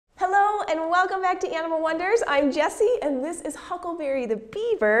and welcome back to Animal Wonders. I'm Jessie and this is Huckleberry the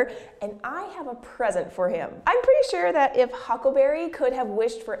Beaver, and I have a present for him. I'm pretty sure that if Huckleberry could have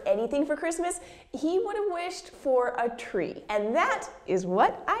wished for anything for Christmas, he would have wished for a tree. And that is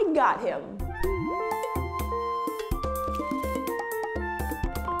what I got him.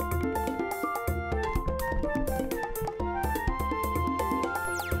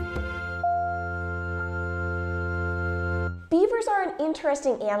 Beavers are an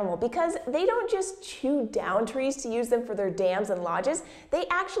interesting animal because they don't just chew down trees to use them for their dams and lodges, they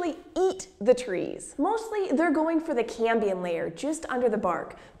actually eat the trees. Mostly they're going for the cambium layer just under the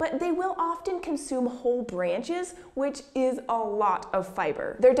bark, but they will often consume whole branches, which is a lot of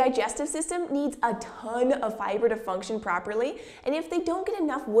fiber. Their digestive system needs a ton of fiber to function properly, and if they don't get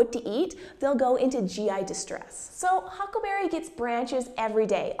enough wood to eat, they'll go into GI distress. So Huckleberry gets branches every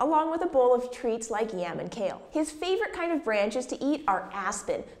day, along with a bowl of treats like yam and kale. His favorite kind of branches to eat are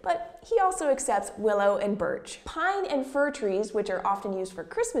aspen, but he also accepts willow and birch. Pine and fir trees, which are often used for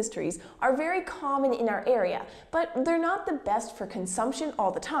Christmas trees, are very common in our area, but they're not the best for consumption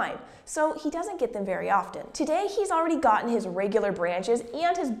all the time, so he doesn't get them very often. Today he's already gotten his regular branches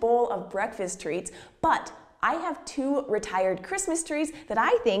and his bowl of breakfast treats, but I have 2 retired Christmas trees that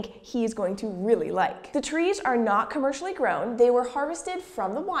I think he's going to really like. The trees are not commercially grown. They were harvested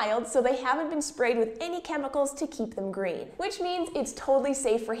from the wild, so they haven't been sprayed with any chemicals to keep them green, which means it's totally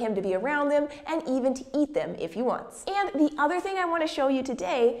safe for him to be around them and even to eat them if he wants. And the other thing I want to show you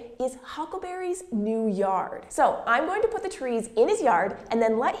today is Huckleberry's new yard. So I'm going to put the trees in his yard and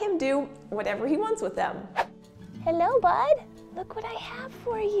then let him do whatever he wants with them. Hello, bud. Look what I have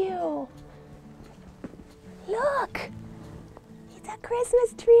for you. Look, it's a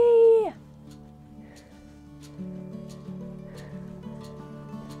Christmas tree.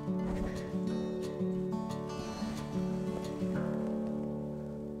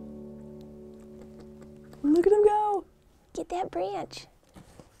 Look at him go. Get that branch.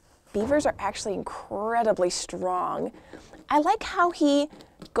 Beavers are actually incredibly strong. I like how he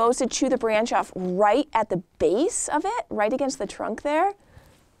goes to chew the branch off right at the base of it, right against the trunk there.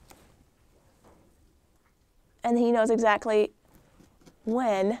 And he knows exactly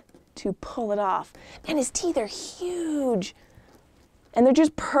when to pull it off. And his teeth are huge. And they're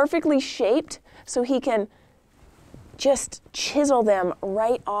just perfectly shaped so he can just chisel them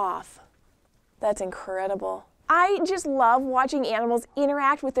right off. That's incredible. I just love watching animals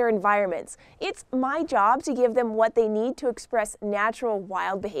interact with their environments. It's my job to give them what they need to express natural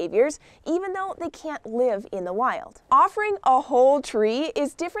wild behaviors, even though they can't live in the wild. Offering a whole tree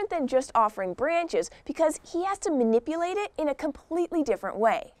is different than just offering branches because he has to manipulate it in a completely different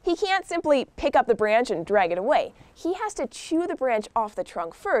way. He can't simply pick up the branch and drag it away. He has to chew the branch off the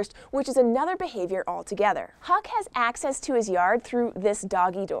trunk first, which is another behavior altogether. Huck has access to his yard through this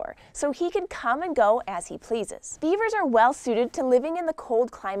doggy door, so he can come and go as he pleases. Beavers are well suited to living in the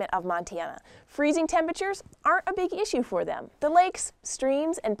cold climate of Montana. Freezing temperatures aren't a big issue for them. The lakes,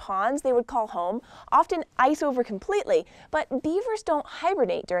 streams, and ponds they would call home often ice over completely, but beavers don't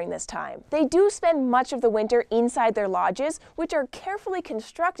hibernate during this time. They do spend much of the winter inside their lodges, which are carefully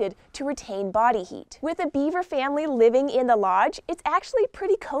constructed to retain body heat. With a beaver family living in the lodge, it's actually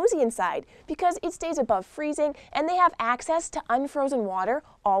pretty cozy inside because it stays above freezing and they have access to unfrozen water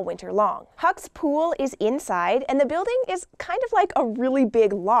all winter long. Huck's pool is inside and the building is kind of like a really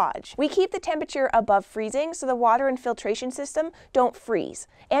big lodge. We keep the temperature above freezing so the water and filtration system don't freeze,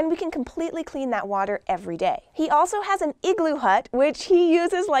 and we can completely clean that water every day. He also has an igloo hut, which he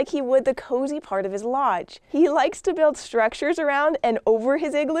uses like he would the cozy part of his lodge. He likes to build structures around and over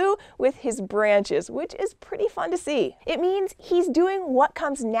his igloo with his branches, which is pretty fun to see. It means he's doing what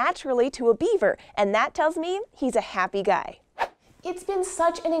comes naturally to a beaver, and that tells me he's a happy guy. It's been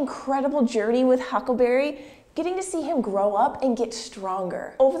such an incredible journey with Huckleberry, getting to see him grow up and get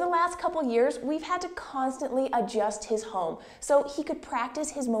stronger. Over the last couple years, we've had to constantly adjust his home so he could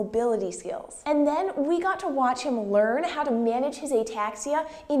practice his mobility skills. And then we got to watch him learn how to manage his ataxia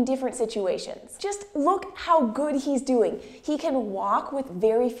in different situations. Just look how good he's doing. He can walk with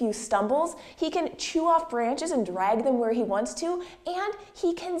very few stumbles, he can chew off branches and drag them where he wants to, and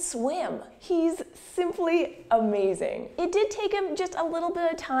he can swim. He's simply amazing. It did take him just a little bit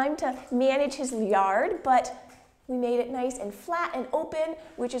of time to manage his yard, but we made it nice and flat and open,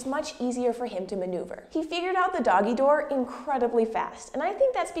 which is much easier for him to maneuver. He figured out the doggy door incredibly fast, and I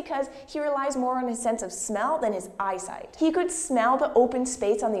think that's because he relies more on his sense of smell than his eyesight. He could smell the open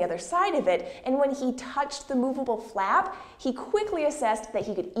space on the other side of it, and when he touched the movable flap, he quickly assessed that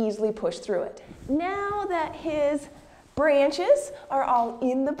he could easily push through it. Now that his branches are all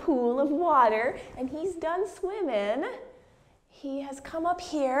in the pool of water and he's done swimming, He has come up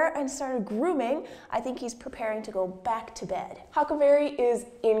here and started grooming. I think he's preparing to go back to bed. Huckleberry is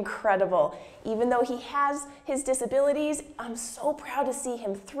incredible. Even though he has his disabilities, I'm so proud to see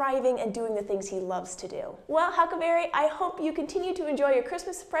him thriving and doing the things he loves to do. Well, Huckleberry, I hope you continue to enjoy your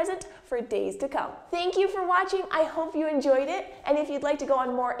Christmas present for days to come. Thank you for watching. I hope you enjoyed it. And if you'd like to go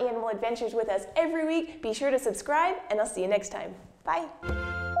on more animal adventures with us every week, be sure to subscribe, and I'll see you next time.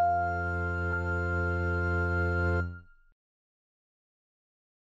 Bye.